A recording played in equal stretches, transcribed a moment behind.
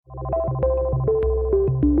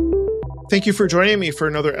Thank you for joining me for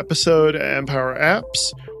another episode of Empower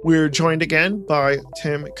Apps. We're joined again by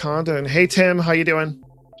Tim Condon. Hey, Tim, how you doing?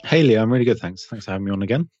 Hey, Lee, I'm really good, thanks. Thanks for having me on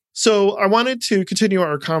again. So I wanted to continue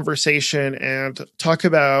our conversation and talk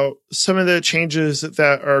about some of the changes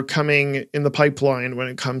that are coming in the pipeline when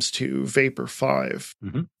it comes to Vapor 5.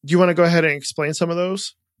 Mm-hmm. Do you want to go ahead and explain some of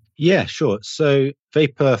those? Yeah, sure. So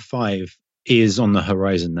Vapor 5 is on the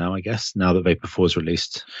horizon now, I guess, now that Vapor 4 is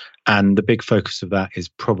released. And the big focus of that is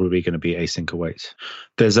probably going to be async await.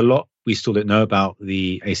 There's a lot we still don't know about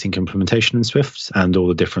the async implementation in Swift and all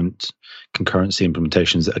the different concurrency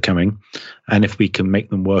implementations that are coming. And if we can make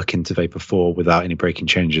them work into Vapor 4 without any breaking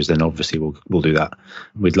changes, then obviously we'll do that.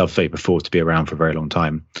 We'd love Vapor 4 to be around for a very long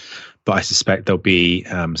time. But I suspect there'll be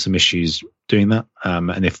some issues doing that.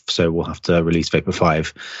 And if so, we'll have to release Vapor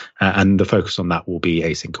 5. And the focus on that will be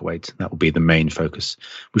async await. That will be the main focus.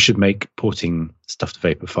 We should make porting stuff to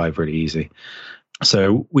Vapor 5 really easy.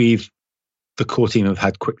 So the core team have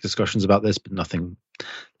had quick discussions about this, but nothing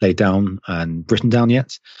laid down and written down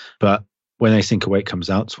yet. But when async await comes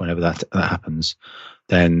out, whenever that happens,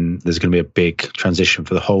 then there's going to be a big transition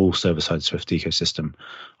for the whole server-side Swift ecosystem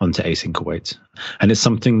onto async await. And it's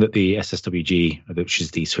something that the SSWG, which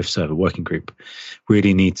is the Swift Server Working Group,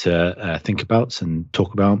 really need to think about and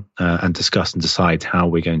talk about and discuss and decide how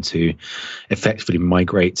we're going to effectively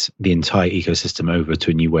migrate the entire ecosystem over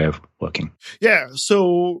to a new way of working. Yeah,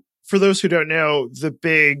 so for those who don't know, the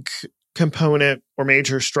big component or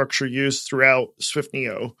major structure used throughout Swift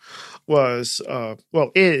Neo is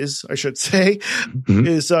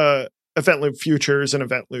event loop futures and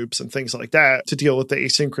event loops and things like that to deal with the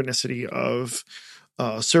asynchronicity of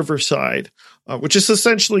server side, which is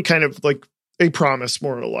essentially kind of like a promise,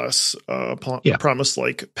 more or less,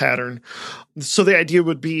 promise-like pattern. So the idea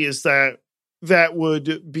would be is that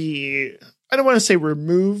would be, I don't want to say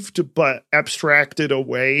removed, but abstracted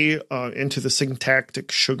away into the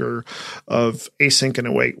syntactic sugar of async and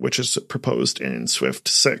await, which is proposed in Swift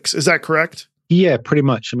 6. Is that correct? Yeah, pretty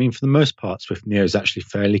much. I mean, for the most part, Swift Neo is actually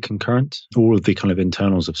fairly concurrent. All of the kind of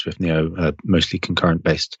internals of Swift Neo are mostly concurrent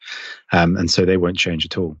based. And so they won't change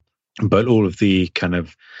at all. But all of the kind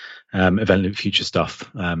of event loop future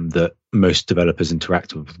stuff that most developers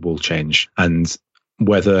interact with will change. And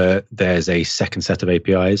whether there's a second set of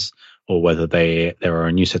APIs or whether there are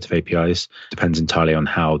a new set of APIs depends entirely on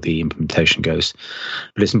how the implementation goes.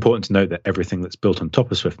 But it's important to note that everything that's built on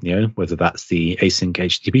top of Swift Neo, whether that's the async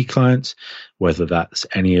HTTP client, whether that's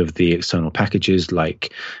any of the external packages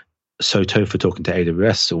like Soto for talking to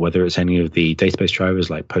AWS, or whether it's any of the database drivers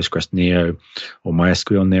like Postgres Neo or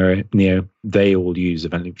MySQL Neo, they all use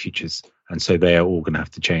event loop futures. And so they are all going to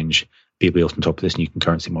have to change, be built on top of this new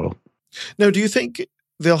concurrency model. Now, do you think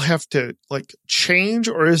they'll have to change,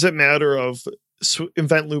 or is it a matter of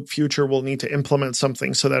event loop future will need to implement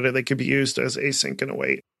something so that they could be used as async and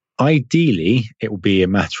await? Ideally, it will be a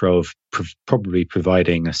matter of probably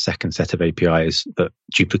providing a second set of APIs that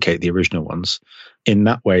duplicate the original ones. In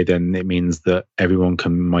that way, then it means that everyone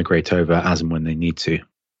can migrate over as and when they need to.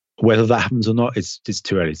 Whether that happens or not, it's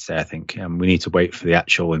too early to say, I think. We need to wait for the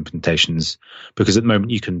actual implementations, because at the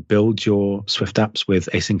moment you can build your Swift apps with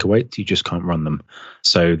async await, you just can't run them.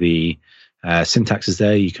 So the syntax is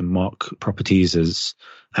there. You can mark properties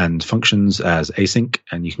and functions as async,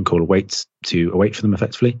 and you can call await to await for them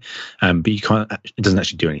effectively. But you can't. It doesn't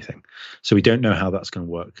actually do anything. So we don't know how that's going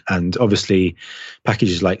to work. And obviously,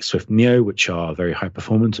 packages like Swift Neo, which are very high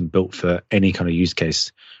performant and built for any kind of use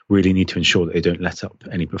case, really need to ensure that they don't let up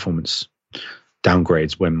any performance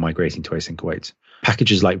downgrades when migrating to async await.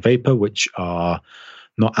 Packages like Vapor, which are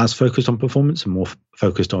not as focused on performance and more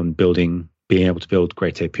focused on being able to build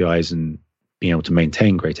great APIs and being able to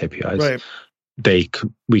maintain great APIs, right.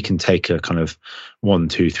 We can take a kind of 1,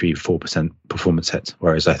 2, 3, 4% performance hit,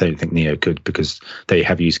 whereas I don't think Neo could, because they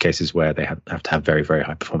have use cases where they have to have very, very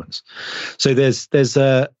high performance. So there's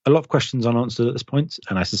a lot of questions unanswered at this point,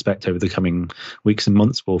 and I suspect over the coming weeks and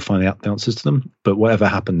months we'll find out the answers to them. But whatever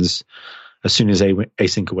happens, as soon as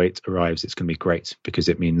async await arrives, it's going to be great, because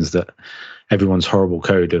it means that everyone's horrible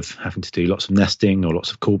code of having to do lots of nesting or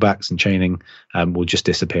lots of callbacks and chaining will just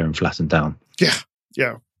disappear and flatten down.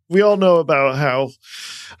 Yeah. We all know about how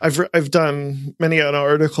I've done many an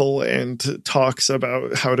article and talks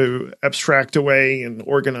about how to abstract away and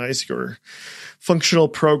organize your functional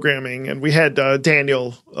programming. And we had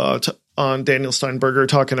Daniel Steinberger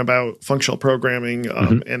talking about functional programming.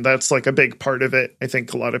 And that's like a big part of it. I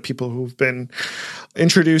think a lot of people who've been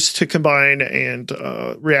introduced to Combine and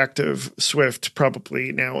reactive Swift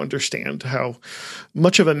probably now understand how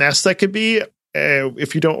much of a mess that could be.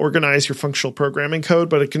 if you don't organize your functional programming code,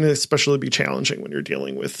 but it can especially be challenging when you're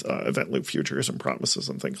dealing with event loop futures and promises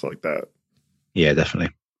and things like that. Yeah,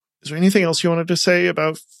 definitely. Is there anything else you wanted to say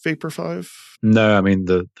about Vapor 5? No, I mean,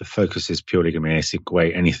 the focus is purely going to be async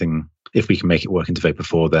await. Anything, if we can make it work into Vapor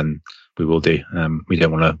 4, then we will do. We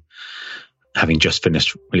don't want to, having just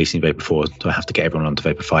finished releasing Vapor 4, do I have to get everyone onto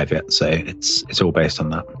Vapor 5 yet? So it's all based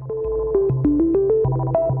on that.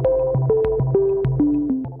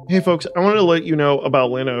 Hey folks, I wanted to let you know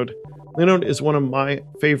about Linode. Linode is one of my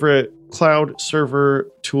favorite cloud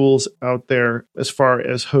server tools out there as far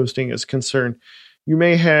as hosting is concerned. You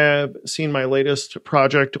may have seen my latest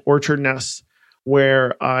project, Orchard Nest,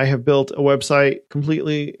 where I have built a website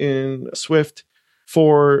completely in Swift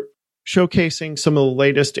for showcasing some of the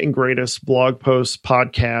latest and greatest blog posts,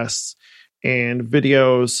 podcasts, and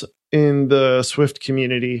videos in the Swift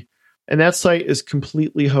community. And that site is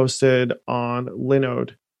completely hosted on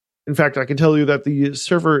Linode. In fact, I can tell you that the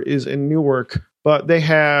server is in Newark, but they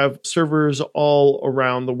have servers all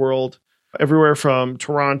around the world, everywhere from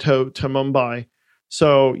Toronto to Mumbai.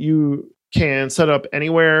 So you can set up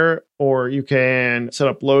anywhere, or you can set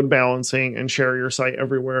up load balancing and share your site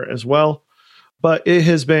everywhere as well. But it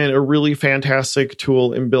has been a really fantastic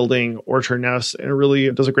tool in building Orchard Nest, and it really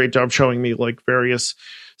does a great job showing me like various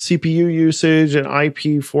CPU usage and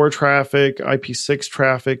IP4 traffic, IP6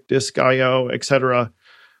 traffic, disk IO, etc.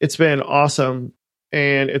 It's been awesome,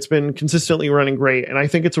 and it's been consistently running great. And I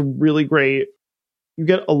think it's a really great, you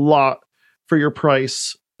get a lot for your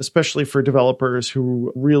price, especially for developers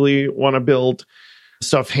who really want to build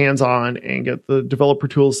stuff hands-on and get the developer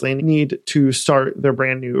tools they need to start their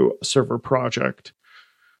brand new server project.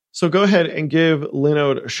 So go ahead and give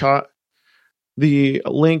Linode a shot. The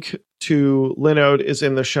link to Linode is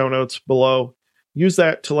in the show notes below. Use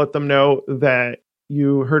that to let them know that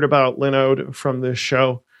you heard about Linode from this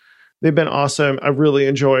show. They've been awesome. I've really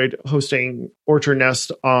enjoyed hosting Orchard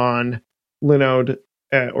Nest on Linode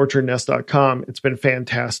at orchardnest.com. It's been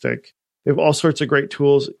fantastic. They have all sorts of great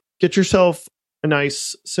tools. Get yourself a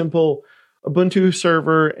nice, simple Ubuntu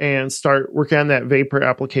server and start working on that Vapor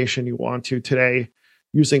application you want to today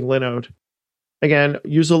using Linode. Again,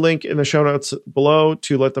 use a link in the show notes below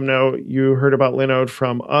to let them know you heard about Linode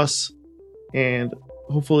from us, and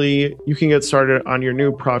hopefully you can get started on your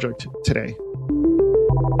new project today.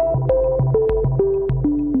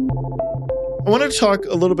 I wanted to talk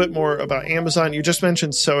a little bit more about Amazon. You just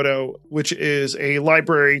mentioned Soto, which is a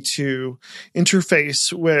library to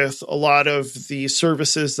interface with a lot of the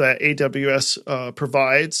services that AWS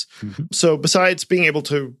provides. Mm-hmm. So besides being able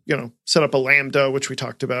to, set up a Lambda, which we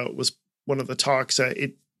talked about was one of the talks at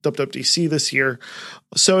WWDC this year,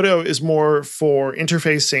 Soto is more for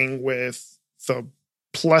interfacing with the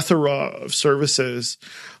plethora of services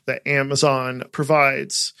that Amazon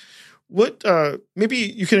provides. What maybe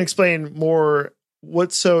you can explain more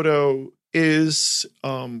what Soto is,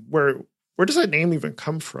 where does that name even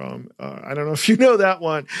come from? I don't know if you know that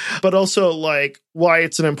one, but also like why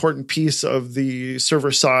it's an important piece of the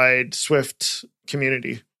server-side Swift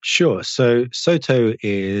community. Sure. So Soto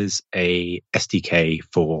is a SDK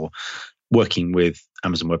for working with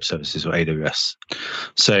Amazon Web Services or AWS.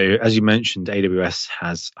 So as you mentioned, AWS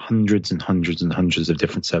has hundreds and hundreds and hundreds of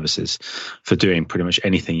different services for doing pretty much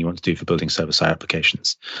anything you want to do for building server-side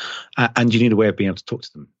applications. And you need a way of being able to talk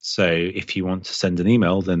to them. So if you want to send an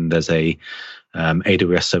email, then there's a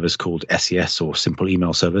AWS service called SES or Simple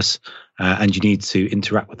Email Service, and you need to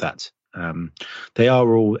interact with that. They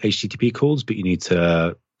are all HTTP calls, but you need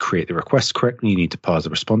to create the requests correctly. You need to parse the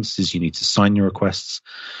responses. You need to sign your requests.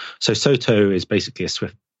 So Soto is basically a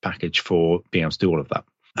Swift package for being able to do all of that.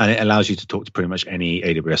 And it allows you to talk to pretty much any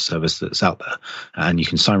AWS service that's out there. And you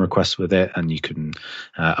can sign requests with it, and you can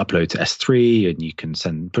upload to S3, and you can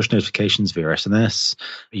send push notifications via SNS.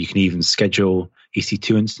 You can even schedule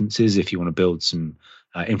EC2 instances if you want to build some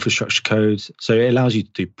infrastructure code. So it allows you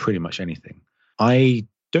to do pretty much anything. I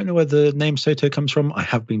don't know where the name Soto comes from. I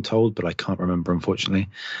have been told, but I can't remember, unfortunately.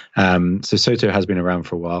 So Soto has been around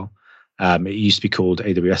for a while. It used to be called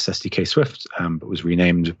AWS SDK Swift, but was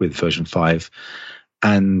renamed with version 5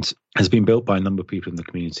 and has been built by a number of people in the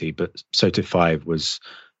community. But Soto 5 was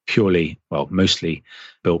mostly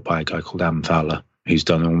built by a guy called Adam Fowler, who's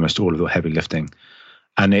done almost all of the heavy lifting.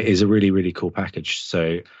 And it is a really, really cool package.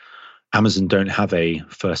 So Amazon don't have a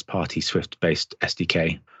first-party Swift-based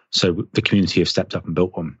SDK. So the community have stepped up and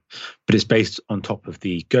built one, but it's based on top of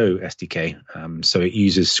the Go SDK. So it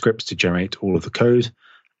uses scripts to generate all of the code.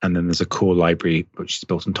 And then there's a core library, which is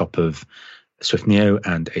built on top of Swift Neo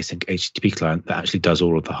and async HTTP client that actually does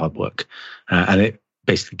all of the hard work. And it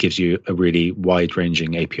basically gives you a really wide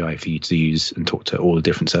ranging API for you to use and talk to all the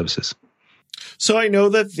different services. So I know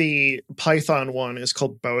that the Python one is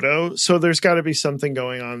called Bodo. So there's got to be something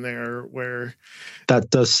going on there where... That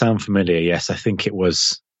does sound familiar. Yes, I think it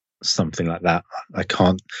was something like that.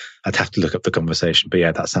 I'd have to look up the conversation, but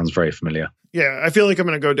yeah, that sounds very familiar. Yeah, I feel like I'm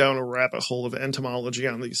going to go down a rabbit hole of entomology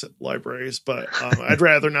on these libraries, but I'd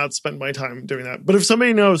rather not spend my time doing that. But if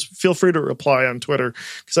somebody knows, feel free to reply on Twitter,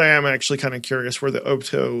 because I am actually kind of curious where the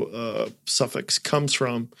Opto suffix comes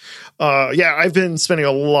from. Yeah, I've been spending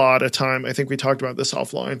a lot of time. I think we talked about this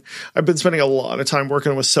offline. I've been spending a lot of time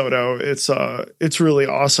working with Soto. It's really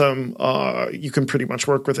awesome. You can pretty much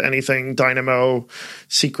work with anything: Dynamo,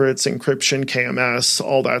 secrets, encryption, KMS,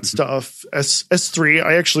 all that stuff. S3,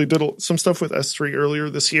 I actually did some stuff with S3 earlier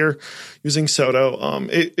this year using Soto.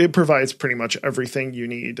 It provides pretty much everything you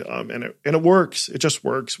need, and it works. It just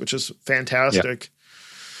works, which is fantastic.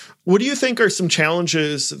 Yeah. What do you think are some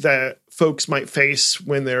challenges that folks might face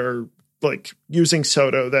when they're like using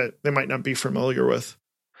Soto that they might not be familiar with?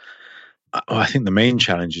 I think the main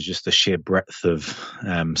challenge is just the sheer breadth of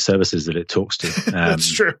services that it talks to. That's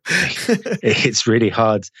true. It's really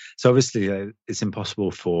hard. So obviously, it's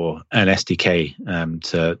impossible for an SDK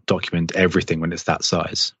to document everything when it's that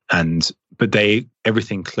size. But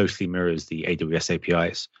everything closely mirrors the AWS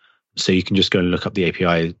APIs. So you can just go and look up the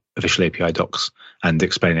official API docs and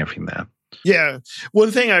explain everything there. Yeah. One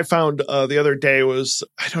thing I found the other day was,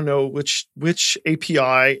 I don't know which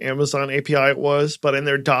API, Amazon API it was, but in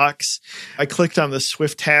their docs, I clicked on the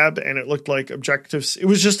Swift tab and it looked like it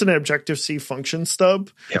was just an Objective-C function stub.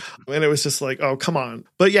 Yep. And it was just like, oh, come on.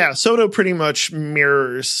 But yeah, Soto pretty much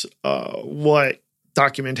mirrors what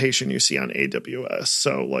documentation you see on AWS.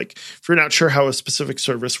 So like, if you're not sure how a specific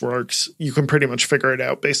service works, you can pretty much figure it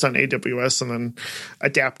out based on AWS and then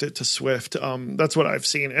adapt it to Swift. That's what I've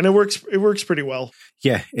seen. And it works pretty well.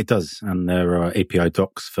 Yeah, it does. And there are API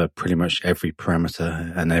docs for pretty much every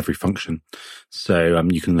parameter and every function. So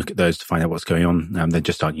you can look at those to find out what's going on. They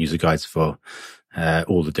just aren't user guides for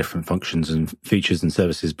all the different functions and features and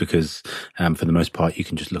services, because for the most part, you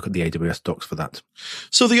can just look at the AWS docs for that.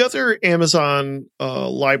 So the other Amazon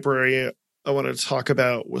library I wanted to talk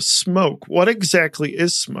about was Smoke. What exactly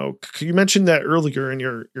is Smoke? You mentioned that earlier in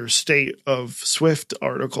your State of Swift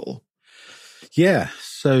article. Yeah,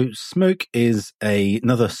 so Smoke is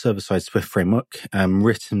another server-side Swift framework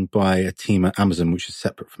written by a team at Amazon, which is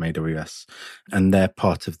separate from AWS. And they're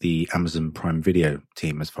part of the Amazon Prime Video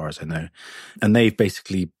team, as far as I know. And they've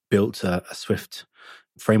basically built a Swift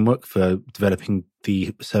framework for developing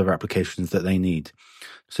the server applications that they need.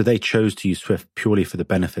 So they chose to use Swift purely for the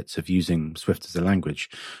benefits of using Swift as a language,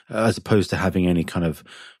 as opposed to having any kind of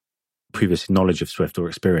previous knowledge of Swift or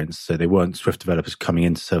experience. So they weren't Swift developers coming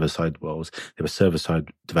into server-side worlds. They were server-side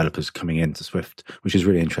developers coming into Swift, which is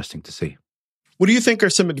really interesting to see. What do you think are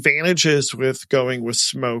some advantages with going with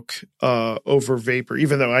Smoke over Vapor?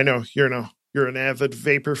 Even though I know you're an avid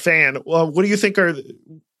Vapor fan, well, what do you think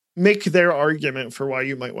make their argument for why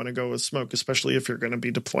you might want to go with Smoke, especially if you're going to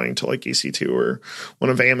be deploying to like EC2 or one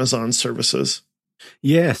of Amazon's services?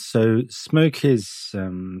 Yeah, so Smoke is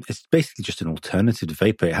it's basically just an alternative to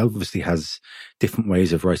Vapor. It obviously has different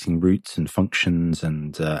ways of writing routes and functions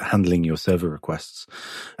and handling your server requests.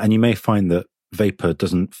 And you may find that Vapor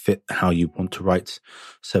doesn't fit how you want to write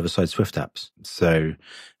server-side Swift apps. So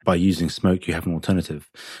by using Smoke, you have an alternative.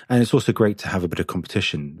 And it's also great to have a bit of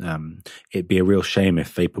competition. It'd be a real shame if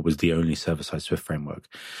Vapor was the only server-side Swift framework.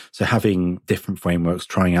 So having different frameworks,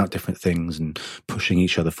 trying out different things and pushing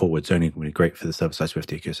each other forward is only going to be great for the server-side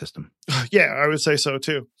Swift ecosystem. Yeah, I would say so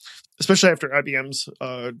too, especially after IBM's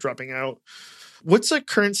dropping out. What's the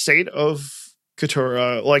current state of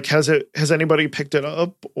Katura? Like, has anybody picked it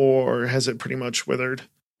up, or has it pretty much withered?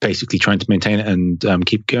 Basically trying to maintain it and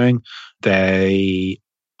keep going. They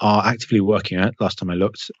are actively working on it last time I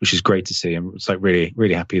looked, which is great to see. I'm like really,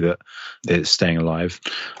 really happy that it's staying alive.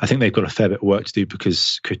 I think they've got a fair bit of work to do,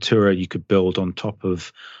 because Katura you could build on top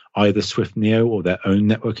of either Swift Neo or their own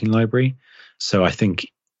networking library. So I think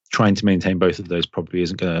trying to maintain both of those probably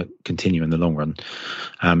isn't going to continue in the long run.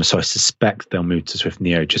 So I suspect they'll move to Swift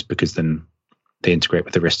Neo just because then they integrate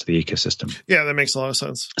with the rest of the ecosystem. Yeah, that makes a lot of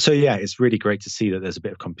sense. So yeah, it's really great to see that there's a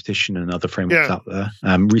bit of competition and other frameworks out there.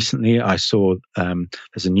 Recently, I saw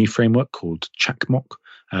there's a new framework called Chakmok,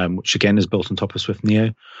 which again is built on top of Swift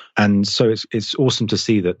Neo. And so it's awesome to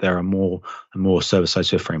see that there are more and more server-side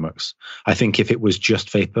Swift frameworks. I think if it was just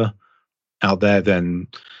Vapor out there, then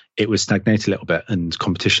it would stagnate a little bit, and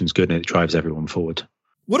competition's good and it drives everyone forward.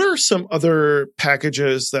 What are some other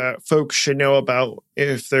packages that folks should know about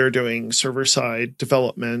if they're doing server-side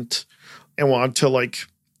development and want to like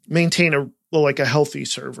maintain a healthy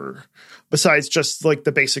server, besides just like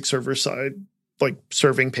the basic server-side like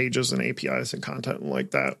serving pages and APIs and content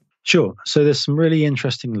like that? Sure. So there's some really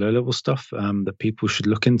interesting low-level stuff that people should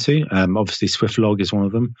look into. Obviously, SwiftLog is one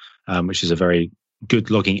of them, which is a very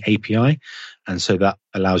good logging API. And so that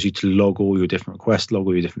allows you to log all your different requests, log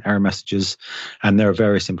all your different error messages. And there are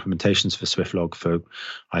various implementations for SwiftLog for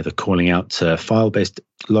either calling out to file-based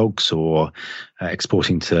logs or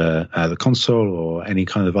exporting to the console or any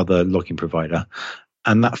kind of other logging provider.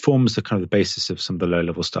 And that forms the kind of the basis of some of the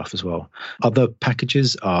low-level stuff as well. Other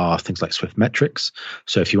packages are things like Swift Metrics.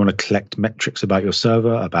 So if you want to collect metrics about your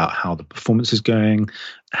server, about how the performance is going,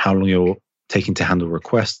 how long you're taking to handle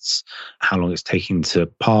requests, how long it's taking to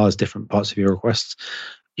parse different parts of your requests,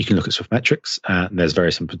 you can look at Swift Metrics. And there's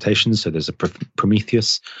various implementations. So there's a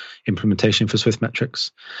Prometheus implementation for Swift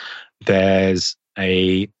Metrics. There's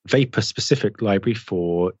a Vapor-specific library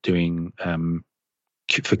for doing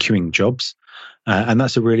for queuing jobs. And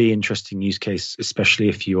that's a really interesting use case, especially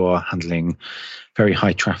if you are handling very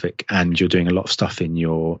high traffic and you're doing a lot of stuff in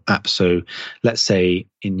your app. So let's say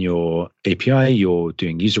in your API, you're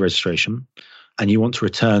doing user registration and you want to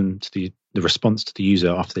return to the response to the user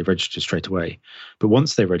after they've registered straight away. But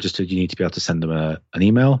once they've registered, you need to be able to send them an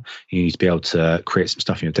email. You need to be able to create some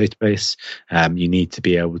stuff in your database. You need to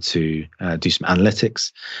be able to do some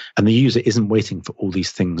analytics. And the user isn't waiting for all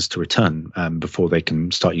these things to return before they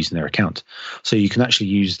can start using their account. So you can actually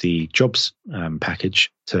use the jobs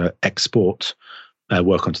package to export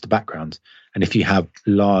work onto the background. And if you have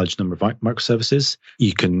large number of microservices,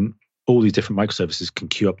 all these different microservices can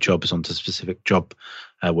queue up jobs onto specific job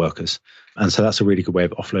workers. And so that's a really good way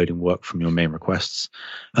of offloading work from your main requests.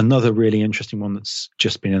 Another really interesting one that's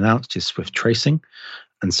just been announced is Swift Tracing.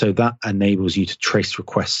 And so that enables you to trace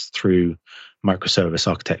requests through microservice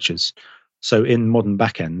architectures. So in modern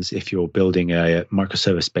backends, if you're building a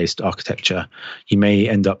microservice-based architecture, you may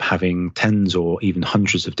end up having tens or even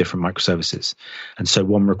hundreds of different microservices. And so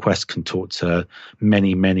one request can talk to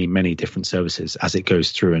many, many, many different services as it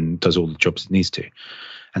goes through and does all the jobs it needs to.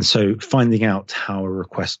 And so finding out how a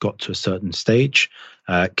request got to a certain stage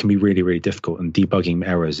can be really, really difficult. And debugging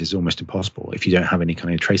errors is almost impossible if you don't have any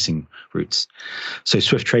kind of tracing routes. So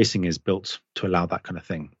Swift Tracing is built to allow that kind of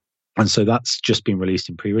thing. And so that's just been released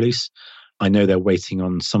in pre-release. I know they're waiting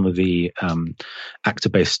on some of the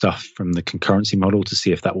actor-based stuff from the concurrency model to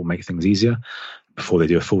see if that will make things easier before they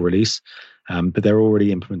do a full release. But there are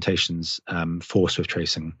already implementations for Swift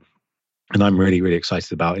Tracing. And I'm really, really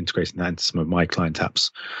excited about integrating that into some of my client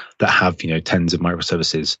apps that have, tens of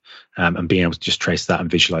microservices, and being able to just trace that and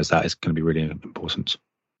visualize that is going to be really important.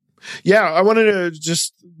 Yeah, I wanted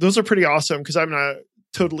to those are pretty awesome because I'm not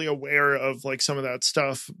totally aware of like some of that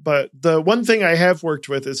stuff. But the one thing I have worked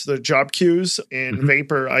with is the job queues in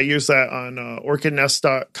Vapor. I use that on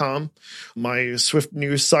orchidnest.com, my Swift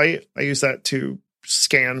news site. I use that to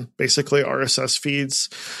scan basically RSS feeds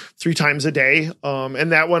 3 times a day.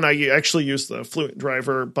 And that one I actually use the Fluent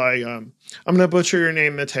driver by, I'm going to butcher your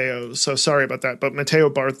name, Matteo. So sorry about that. But Matteo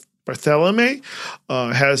Barthelemy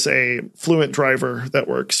has a Fluent driver that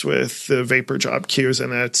works with the Vapor job queues.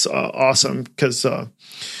 And that's awesome because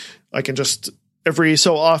I can just every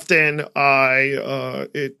so often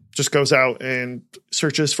it just goes out and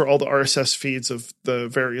searches for all the RSS feeds of the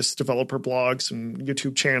various developer blogs and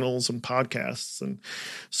YouTube channels and podcasts and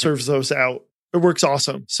serves those out. It works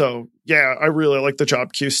awesome. So yeah, I really like the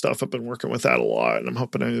job queue stuff. I've been working with that a lot, and I'm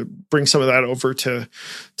hoping to bring some of that over to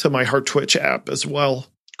my HeartTwitch app as well.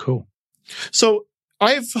 Cool. So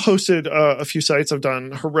I've hosted a few sites. I've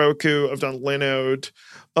done Heroku. I've done Linode.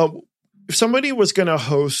 If somebody was going to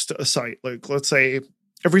host a site, like let's say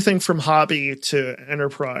everything from hobby to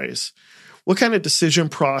enterprise, what kind of decision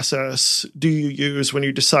process do you use when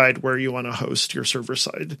you decide where you want to host your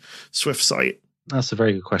server-side Swift site? That's a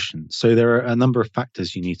very good question. So there are a number of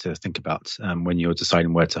factors you need to think about when you're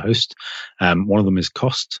deciding where to host. One of them is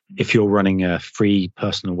cost. If you're running a free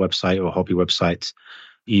personal website or hobby website,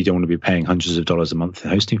 you don't want to be paying hundreds of dollars a month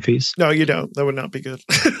in hosting fees. No, you don't. That would not be good.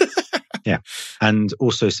 Yeah. And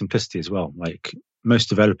also simplicity as well. Like most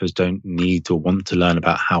developers don't need or want to learn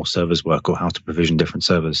about how servers work or how to provision different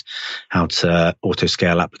servers, how to auto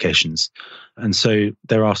scale applications. And so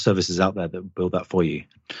there are services out there that build that for you.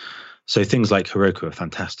 So things like Heroku are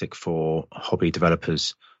fantastic for hobby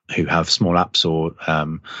developers who have small apps or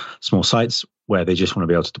small sites where they just want to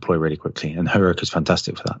be able to deploy really quickly. And Heroku is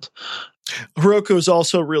fantastic for that. Heroku is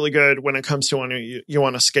also really good when it comes to when you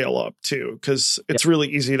want to scale up too, because it's really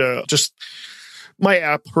easy to just my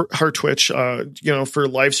app, HeartTwitch, for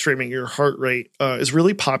live streaming your heart rate is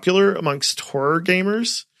really popular amongst horror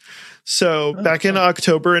gamers. So back in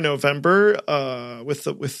October and November,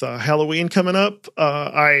 with Halloween coming up,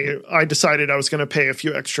 I decided I was going to pay a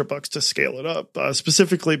few extra bucks to scale it up,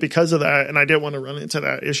 specifically because of that. And I didn't want to run into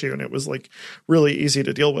that issue. And it was like really easy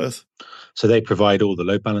to deal with. So they provide all the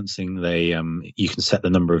load balancing. They you can set the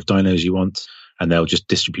number of dynos you want, and they'll just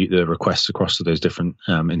distribute the requests across to those different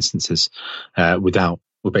instances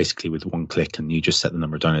basically with one click, and you just set the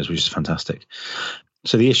number of dynos, which is fantastic.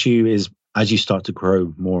 So the issue is, as you start to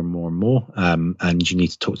grow more and more and more, and you need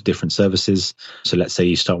to talk to different services. So let's say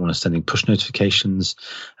you start want to sending push notifications,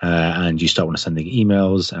 and you start want to sending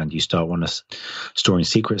emails, and you start want to storing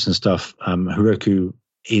secrets and stuff. Heroku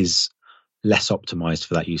is less optimized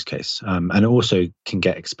for that use case, and it also can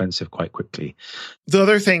get expensive quite quickly. The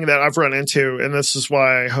other thing that I've run into, and this is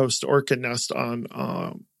why I host Orchid Nest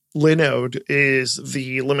on Linode, is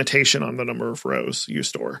the limitation on the number of rows you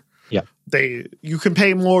store. Yeah, you can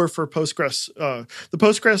pay more for Postgres. The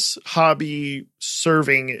Postgres hobby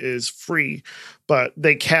serving is free, but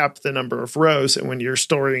they cap the number of rows. And when you're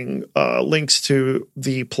storing links to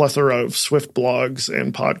the plethora of Swift blogs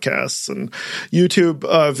and podcasts and YouTube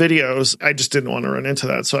videos, I just didn't want to run into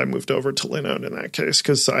that. So I moved over to Linode in that case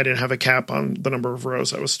because I didn't have a cap on the number of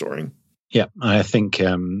rows I was storing. Yeah, I think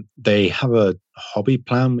they have a hobby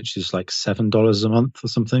plan, which is like $7 a month or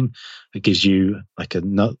something. It gives you like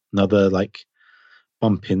another like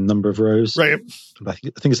bump in number of rows. Right. I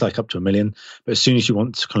think it's like up to 1 million. But as soon as you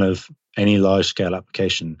want to kind of any large scale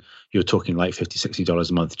application, you're talking like $50, $60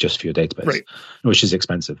 a month just for your database, right, which is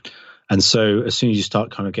expensive. And so as soon as you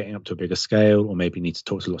start kind of getting up to a bigger scale, or maybe you need to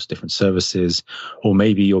talk to lots of different services, or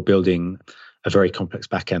maybe you're building a very complex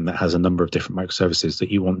backend that has a number of different microservices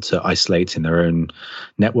that you want to isolate in their own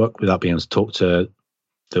network without being able to talk to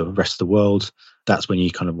the rest of the world, that's when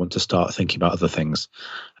you kind of want to start thinking about other things.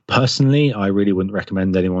 Personally, I really wouldn't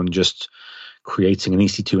recommend anyone just creating an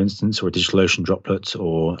EC2 instance or a DigitalOcean droplet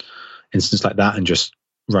or instance like that and just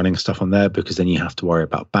running stuff on there, because then you have to worry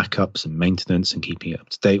about backups and maintenance and keeping it up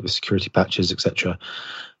to date with security patches, etc.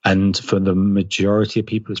 And for the majority of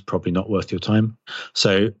people, it's probably not worth your time.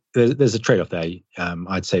 So there's a trade-off there.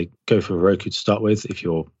 I'd say go for Heroku to start with if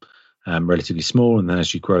you're relatively small, and then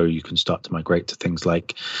as you grow, you can start to migrate to things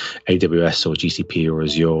like AWS or GCP or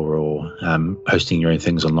Azure, or hosting your own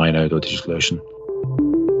things on Linode or DigitalOcean.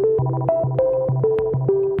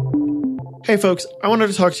 Hey folks, I wanted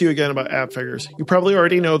to talk to you again about AppFigures. You probably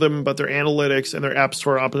already know them about their analytics and their App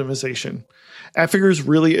Store optimization. AppFigures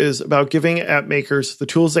really is about giving app makers the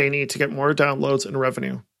tools they need to get more downloads and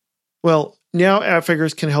revenue. Well, now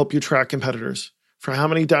AppFigures can help you track competitors, from how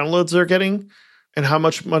many downloads they're getting and how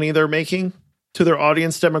much money they're making, to their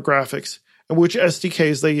audience demographics and which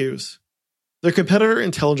SDKs they use. Their competitor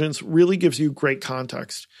intelligence really gives you great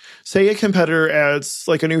context. Say a competitor adds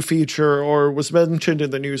like a new feature or was mentioned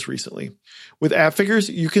in the news recently. With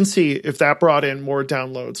AppFigures, you can see if that brought in more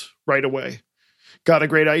downloads right away. Got a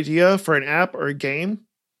great idea for an app or a game?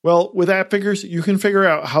 Well, with AppFigures, you can figure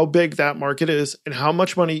out how big that market is and how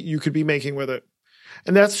much money you could be making with it.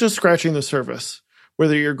 And that's just scratching the surface.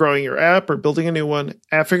 Whether you're growing your app or building a new one,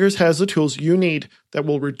 AppFigures has the tools you need that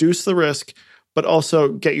will reduce the risk, but also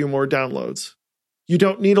get you more downloads. You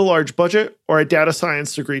don't need a large budget or a data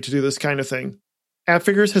science degree to do this kind of thing.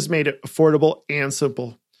 AppFigures has made it affordable and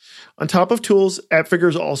simple. On top of tools,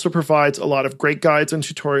 AppFigures also provides a lot of great guides and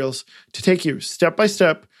tutorials to take you step by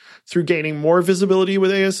step through gaining more visibility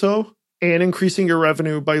with ASO and increasing your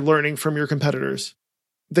revenue by learning from your competitors.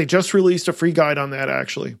 They just released a free guide on that,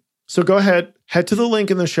 actually. So go ahead, head to the link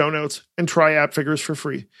in the show notes and try AppFigures for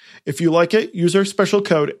free. If you like it, use our special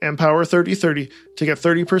code EMPOWER3030 to get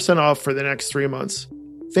 30% off for the next 3 months.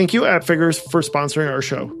 Thank you, AppFigures, for sponsoring our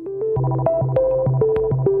show.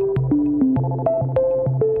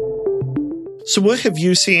 So what have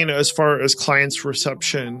you seen as far as clients'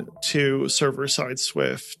 reception to server-side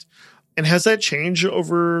Swift? And has that changed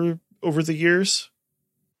over the years?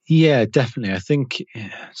 Yeah, definitely. I think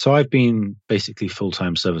so. I've been basically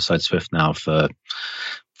full-time server-side Swift now for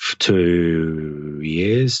 2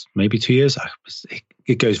 years, maybe 2 years.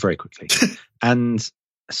 It goes very quickly. And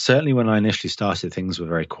certainly when I initially started, things were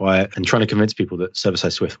very quiet, and trying to convince people that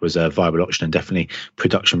server-side Swift was a viable option and definitely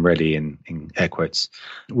production-ready in air quotes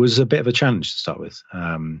was a bit of a challenge to start with.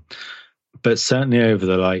 But certainly over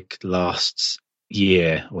the last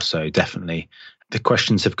year or so, definitely, the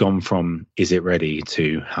questions have gone from, is it ready,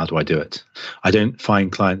 to how do I do it? I don't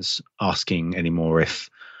find clients asking anymore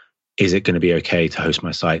is it going to be okay to host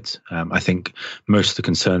my site? I think most of the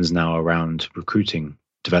concerns now are around recruiting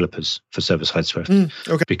developers for server-side Swift,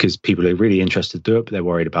 okay, because people are really interested to do it, but they're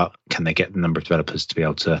worried about, can they get the number of developers to be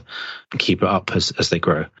able to keep it up as they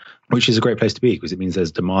grow? which is a great place to be because it means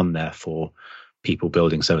there's demand there for people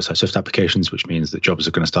building server-side Swift applications, which means that jobs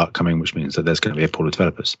are going to start coming, which means that there's going to be a pool of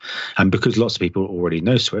developers. And because lots of people already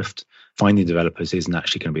know Swift, finding developers isn't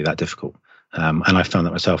actually going to be that difficult. And I found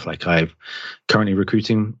that myself. Like, I'm currently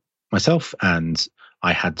recruiting myself, and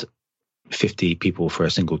I had 50 people for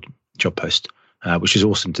a single job post, which is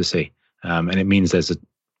awesome to see. And it means there's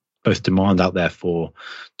both demand out there for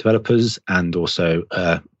developers and also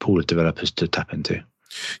a pool of developers to tap into.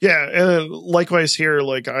 Yeah, and likewise here,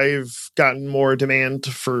 like, I've gotten more demand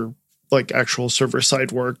for like actual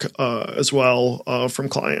server-side work as well from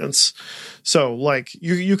clients. So like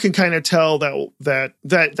you can kind of tell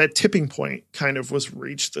that tipping point kind of was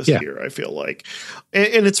reached this year, I feel like.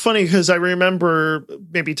 And it's funny because I remember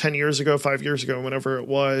maybe 10 years ago, 5 years ago, whenever it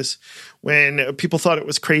was, when people thought it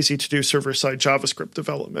was crazy to do server-side JavaScript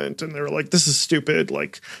development. And they were like, this is stupid.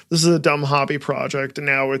 Like, this is a dumb hobby project. And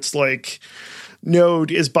now it's like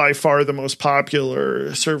Node is by far the most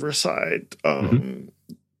popular server-side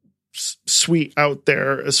suite out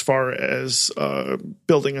there as far as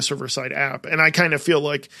building a server-side app. And I kind of feel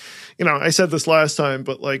like, I said this last time,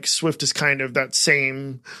 but like Swift is kind of that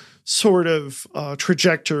same sort of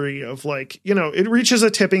trajectory of like, it reaches a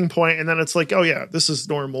tipping point and then it's like, oh yeah, this is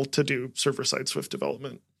normal to do server-side Swift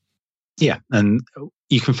development. Yeah, and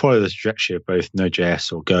you can follow the trajectory of both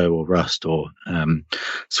Node.js or Go or Rust or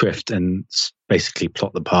Swift and basically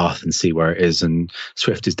plot the path and see where it is. And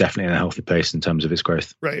Swift is definitely in a healthy place in terms of its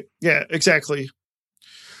growth. Right. Yeah, exactly.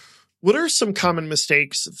 What are some common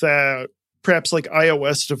mistakes that perhaps like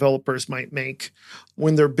iOS developers might make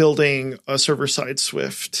when they're building a server-side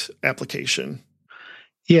Swift application?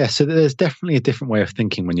 Yeah, so there's definitely a different way of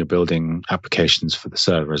thinking when you're building applications for the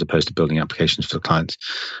server as opposed to building applications for the client.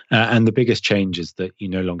 And the biggest change is that you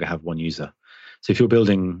no longer have one user. So if you're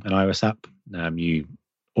building an iOS app, you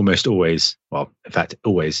almost always, in fact,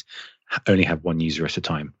 always only have one user at a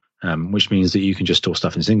time, which means that you can just store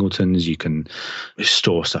stuff in singletons, you can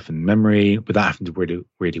store stuff in memory without having to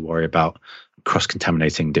really worry about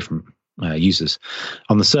cross-contaminating different users.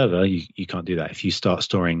 On the server, you can't do that. If you start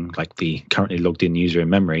storing like the currently logged in user in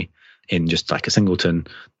memory in just like a singleton,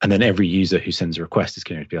 and then every user who sends a request is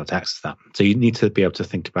going to be able to access that. So you need to be able to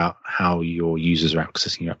think about how your users are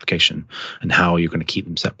accessing your application and how you're going to keep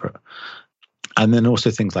them separate. And then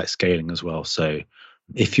also things like scaling as well. So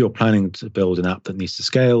if you're planning to build an app that needs to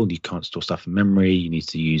scale, you can't store stuff in memory. You need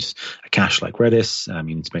to use a cache like Redis.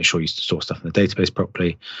 You need to make sure you store stuff in the database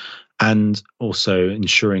properly. And also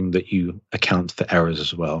ensuring that you account for errors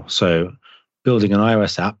as well. So building an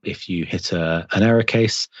iOS app, if you hit an error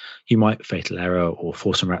case, you might fatal error or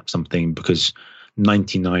force unwrap something because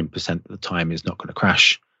 99% of the time it's not going to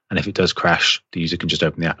crash. And if it does crash, the user can just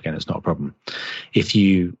open the app again. It's not a problem. If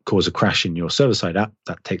you cause a crash in your server-side app,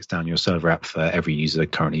 that takes down your server app for every user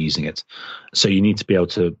currently using it. So you need to be able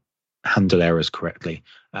to handle errors correctly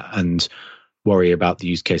and worry about the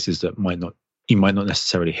use cases that you might not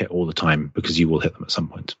necessarily hit all the time because you will hit them at some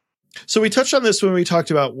point. So we touched on this when we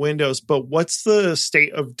talked about Windows, but what's the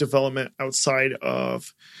state of development outside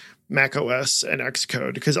of macOS and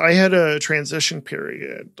Xcode? Because I had a transition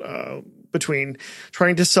period between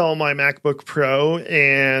trying to sell my MacBook Pro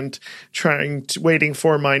and waiting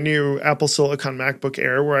for my new Apple Silicon MacBook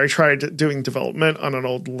Air, where I tried doing development on an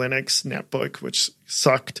old Linux netbook, which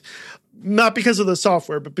sucked. Not because of the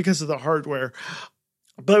software, but because of the hardware.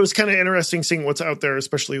 But it was kind of interesting seeing what's out there,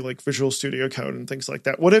 especially like Visual Studio Code and things like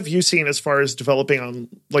that. What have you seen as far as developing on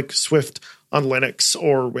like Swift on Linux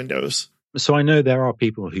or Windows? So I know there are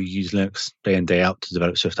people who use Linux day in, day out to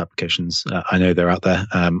develop Swift applications. I know they're out there.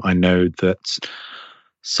 I know that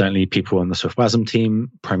certainly people on the Swift WASM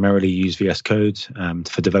team primarily use VS Code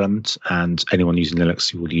for development, and anyone using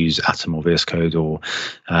Linux will use Atom or VS Code or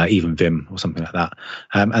even Vim or something like that.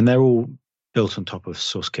 And they're all built on top of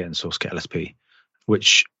SourceKit and SourceKit LSP,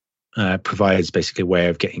 which provides basically a way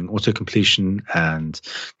of getting auto-completion and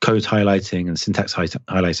code highlighting and syntax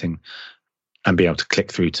highlighting and be able to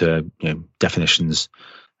click through to definitions.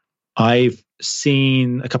 I've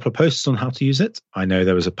seen a couple of posts on how to use it. I know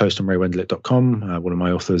there was a post on raywendelit.com. One of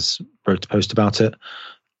my authors wrote a post about it.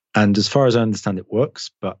 And as far as I understand, it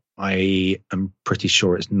works, but I am pretty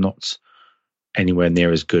sure it's not anywhere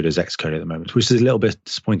near as good as Xcode at the moment, which is a little bit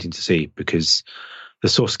disappointing to see because the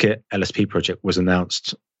SourceKit LSP project was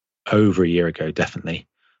announced over a year ago, definitely.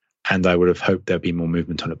 And I would have hoped there'd be more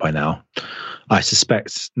movement on it by now. I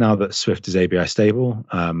suspect now that Swift is ABI stable,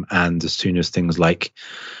 and as soon as things like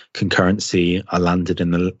concurrency are landed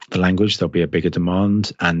in the language, there'll be a bigger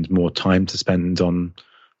demand and more time to spend on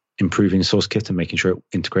improving SourceKit and making sure it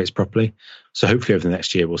integrates properly. So hopefully over the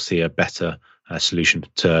next year, we'll see a better solution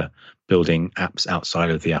to building apps outside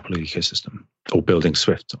of the Apple ecosystem or building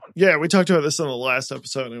Swift. Yeah, we talked about this in the last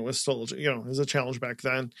episode, and it was still, it was a challenge back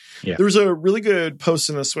then. Yeah. There was a really good post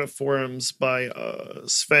in the Swift forums by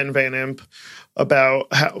Sven Van Imp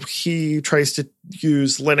about how he tries to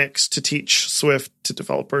use Linux to teach Swift to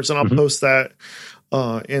developers, and I'll post that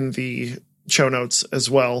in the show notes as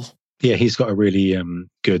well. Yeah, he's got a really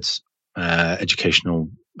good educational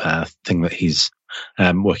thing that he's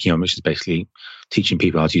working on, which is basically teaching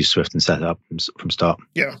people how to use Swift and set it up from start.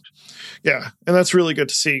 Yeah, and that's really good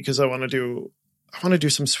to see, because I want to do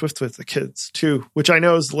some Swift with the kids too, which I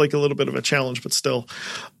know is like a little bit of a challenge, but still,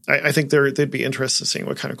 I think they'd be interested in seeing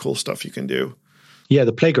what kind of cool stuff you can do. Yeah,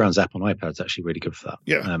 the Playgrounds app on iPad is actually really good for that.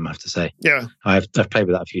 Yeah, I have to say. Yeah, I've played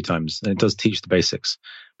with that a few times, and it does teach the basics.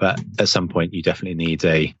 But at some point, you definitely need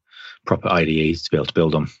a proper IDE to be able to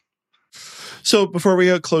build on. So before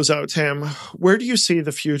we close out, Tim, where do you see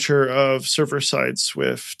the future of server-side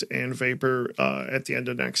Swift and Vapor at the end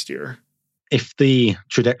of next year? If the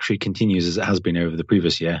trajectory continues as it has been over the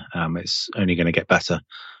previous year, it's only going to get better.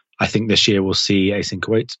 I think this year we'll see async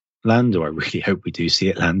await land, or I really hope we do see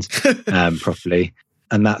it land properly.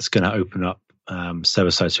 And that's going to open up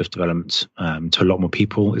server-side Swift development to a lot more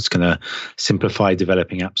people. It's going to simplify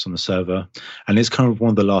developing apps on the server. And it's kind of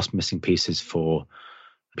one of the last missing pieces for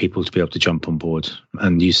people to be able to jump on board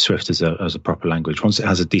and use Swift as a proper language. Once it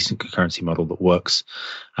has a decent concurrency model that works,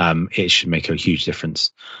 it should make a huge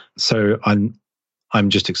difference. So I'm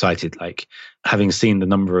just excited, like having seen the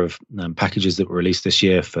number of packages that were released this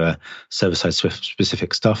year for server-side Swift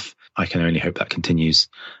specific stuff. I can only hope that continues,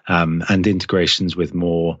 and integrations with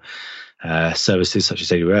more services such as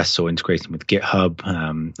AWS or integrating with GitHub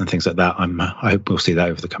and things like that. I hope we'll see that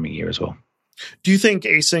over the coming year as well. Do you think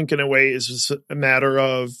async in a way is just a matter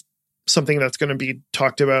of something that's going to be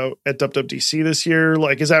talked about at WWDC this year?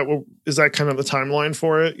 Like, is that kind of the timeline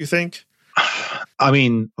for it, you think? I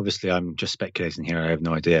mean, obviously I'm just speculating here. I have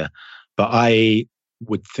no idea, but I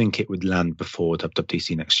would think it would land before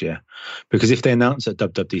WWDC next year, because if they announce at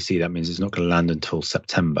WWDC, that means it's not going to land until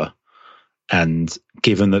September. And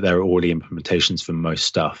given that there are already implementations for most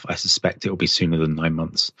stuff, I suspect it will be sooner than 9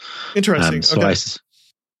 months. Interesting. Okay.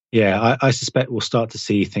 I suspect we'll start to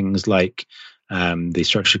see things like the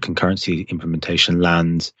structured concurrency implementation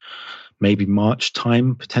land maybe March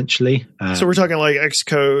time, potentially. So we're talking like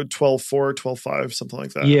Xcode 12.4, 12.5, something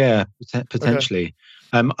like that. Yeah, potentially. Okay.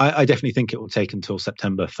 I definitely think it will take until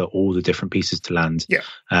September for all the different pieces to land.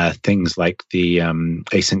 Yeah. Things like the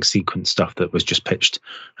async sequence stuff that was just pitched,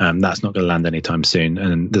 that's not going to land anytime soon.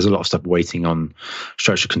 And there's a lot of stuff waiting on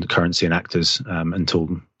structured concurrency and actors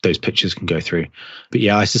until those pitches can go through. But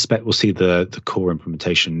yeah, I suspect we'll see the core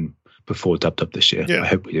implementation before DubDub this year. Yeah. I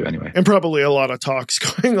hope we do anyway. And probably a lot of talks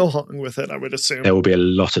going along with it, I would assume. There will be a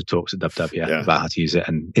lot of talks at DubDub, about how to use it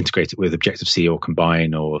and integrate it with Objective-C or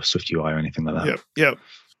Combine or SwiftUI or anything like that. Yep.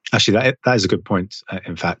 Actually, that is a good point,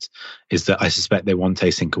 in fact, is that I suspect they want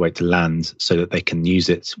async await to land so that they can use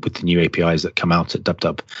it with the new APIs that come out at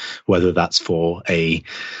DubDub, whether that's for a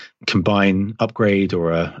Combine upgrade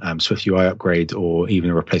or a SwiftUI upgrade or even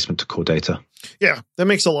a replacement to core data. Yeah, that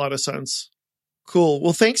makes a lot of sense. Cool.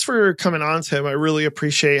 Well, thanks for coming on, Tim. I really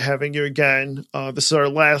appreciate having you again. This is our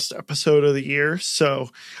last episode of the year, so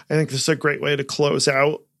I think this is a great way to close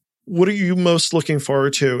out. What are you most looking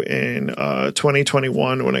forward to in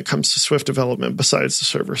 2021 when it comes to Swift development besides the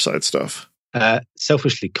server-side stuff?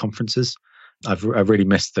 Selfishly, conferences. I've really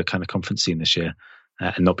missed the kind of conference scene this year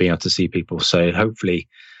and not being able to see people. So hopefully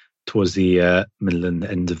towards the middle and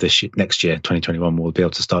end of next year, 2021, we'll be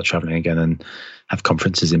able to start traveling again and have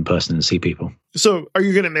conferences in person and see people. So are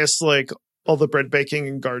you going to miss like all the bread baking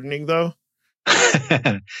and gardening though?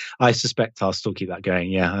 I suspect I'll still keep that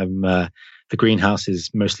going. Yeah, the greenhouse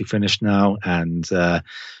is mostly finished now, and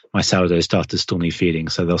my sourdough starters still need feeding,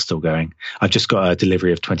 so they're still going. I've just got a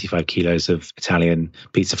delivery of 25 kilos of Italian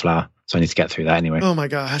pizza flour, so I need to get through that anyway. Oh my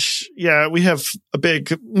gosh. Yeah, we have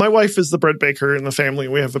my wife is the bread baker in the family.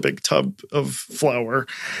 We have a big tub of flour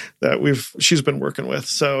that she's been working with.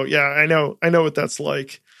 So yeah, I know what that's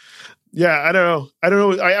like. Yeah, I don't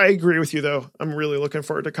know. I agree with you though. I'm really looking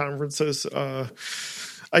forward to conferences.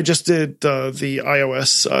 I just did the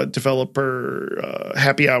iOS developer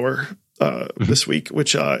happy hour this week,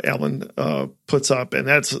 which Alan puts up, and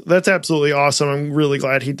that's absolutely awesome. I'm really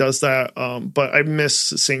glad he does that. But I miss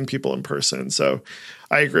seeing people in person, so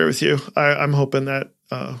I agree with you. I'm hoping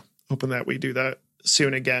that we do that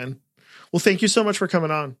soon again. Well, thank you so much for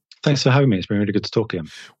coming on. Thanks for having me. It's been really good to talk again.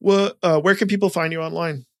 Well, where can people find you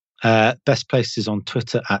online? Best place is on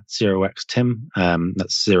Twitter at 0xtim.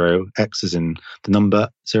 That's 0x as in the number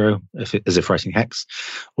 0, as if writing hex.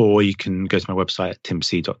 Or you can go to my website at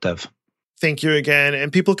timc.dev. Thank you again.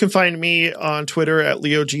 And people can find me on Twitter at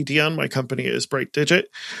LeoGDion. My company is Bright Digit.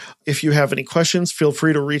 If you have any questions, feel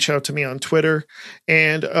free to reach out to me on Twitter.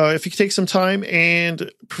 And if you could take some time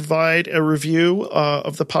and provide a review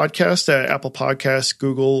of the podcast at Apple Podcasts,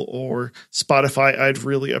 Google, or Spotify, I'd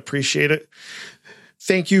really appreciate it.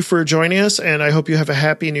 Thank you for joining us, and I hope you have a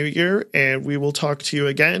happy new year, and we will talk to you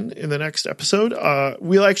again in the next episode.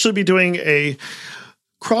 We'll actually be doing a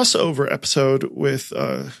crossover episode with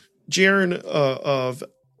Jiren of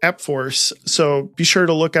AppForce. So be sure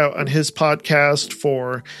to look out on his podcast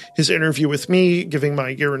for his interview with me, giving my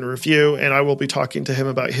year in review. And I will be talking to him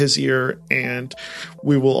about his year. And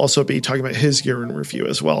we will also be talking about his year in review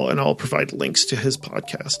as well. And I'll provide links to his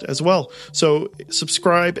podcast as well. So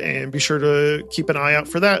subscribe and be sure to keep an eye out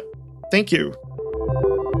for that. Thank you.